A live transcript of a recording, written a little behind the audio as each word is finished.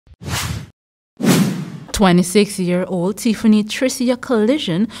26-year-old Tiffany Tricia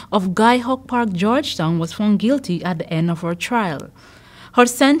Collision of Guyhawk Park, Georgetown, was found guilty at the end of her trial. Her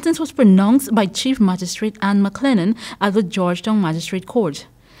sentence was pronounced by Chief Magistrate Ann McLennan at the Georgetown Magistrate Court.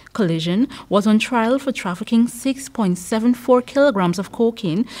 Collision was on trial for trafficking 6.74 kilograms of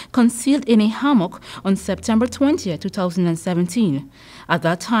cocaine concealed in a hammock on September 20, 2017. At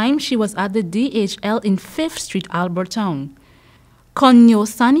that time, she was at the DHL in 5th Street, Albertown. Conyo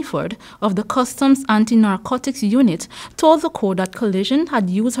Saniford of the Customs Anti-Narcotics Unit told the court that Collision had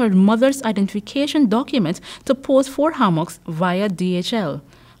used her mother's identification document to pose for hammocks via DHL.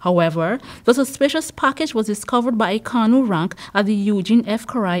 However, the suspicious package was discovered by a canoe rank at the Eugene F.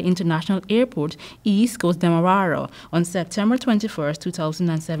 Carey International Airport, East Coast, Demerara, on September 21,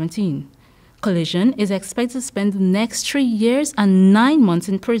 2017. Collision is expected to spend the next 3 years and 9 months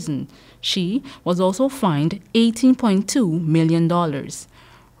in prison. She was also fined $18.2 million.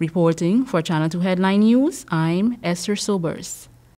 Reporting for Channel 2 Headline News, I'm Esther Sobers.